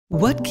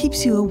What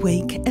keeps you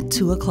awake at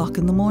 2 o'clock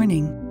in the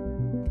morning?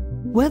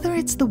 Whether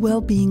it's the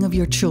well-being of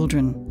your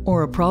children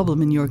or a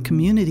problem in your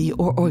community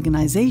or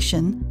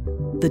organization,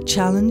 the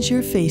challenge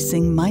you're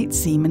facing might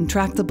seem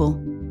intractable.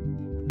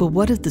 But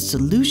what if the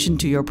solution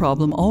to your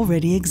problem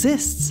already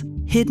exists,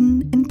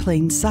 hidden in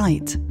plain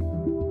sight?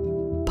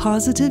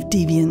 Positive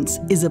Deviance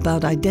is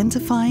about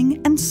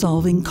identifying and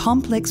solving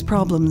complex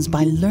problems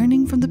by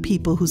learning from the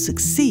people who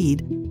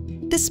succeed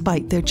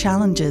despite their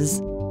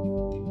challenges.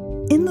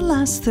 In the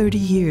last 30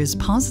 years,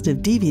 Positive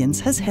Deviance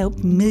has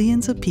helped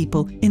millions of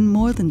people in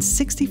more than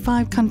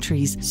 65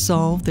 countries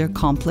solve their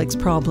complex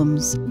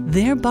problems,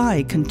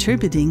 thereby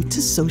contributing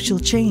to social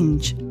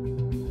change.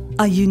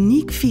 A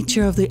unique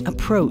feature of the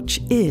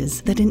approach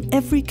is that in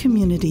every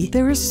community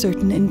there are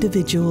certain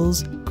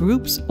individuals,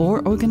 groups,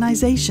 or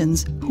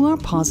organizations who are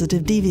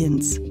Positive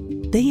Deviants.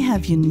 They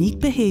have unique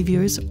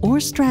behaviors or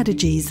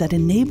strategies that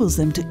enables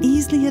them to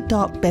easily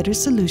adopt better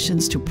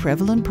solutions to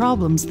prevalent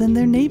problems than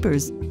their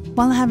neighbors,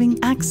 while having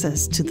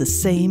access to the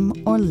same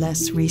or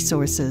less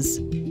resources.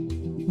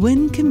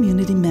 When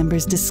community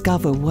members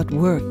discover what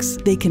works,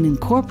 they can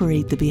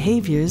incorporate the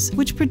behaviors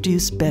which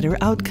produce better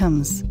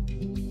outcomes.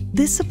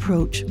 This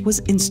approach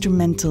was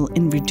instrumental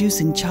in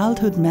reducing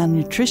childhood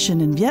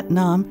malnutrition in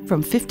Vietnam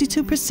from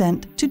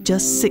 52% to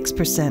just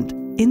 6%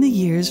 in the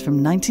years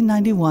from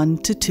 1991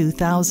 to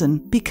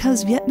 2000,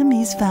 because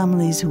Vietnamese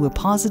families who were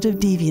Positive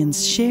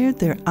Deviants shared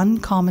their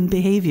uncommon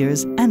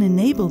behaviors and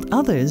enabled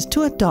others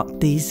to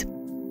adopt these.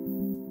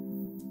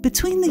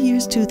 Between the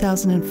years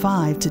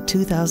 2005 to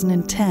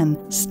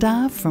 2010,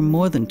 staff from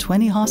more than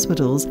 20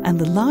 hospitals and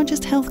the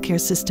largest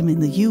healthcare system in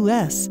the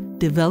US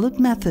developed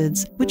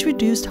methods which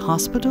reduced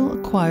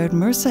hospital-acquired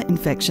MRSA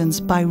infections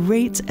by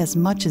rates as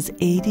much as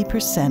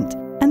 80%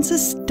 and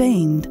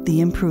sustained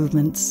the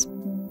improvements.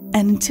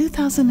 And in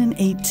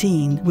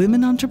 2018,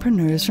 women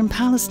entrepreneurs from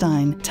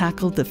Palestine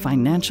tackled the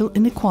financial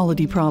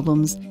inequality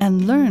problems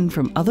and learned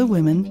from other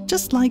women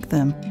just like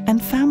them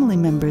and family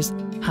members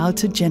how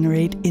to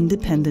generate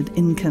independent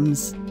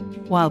incomes,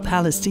 while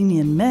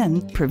Palestinian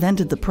men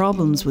prevented the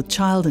problems with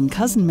child and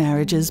cousin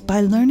marriages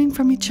by learning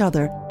from each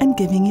other and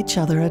giving each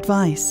other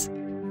advice.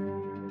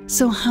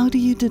 So how do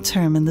you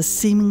determine the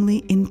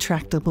seemingly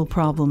intractable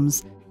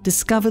problems,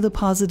 discover the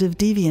Positive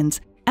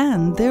Deviants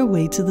and their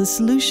way to the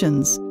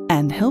solutions,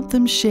 and help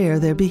them share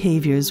their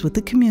behaviors with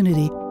the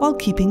community while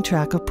keeping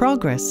track of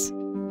progress?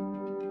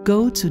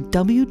 Go to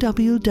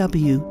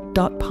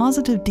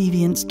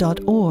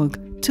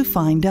www.positivedeviance.org to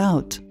find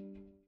out.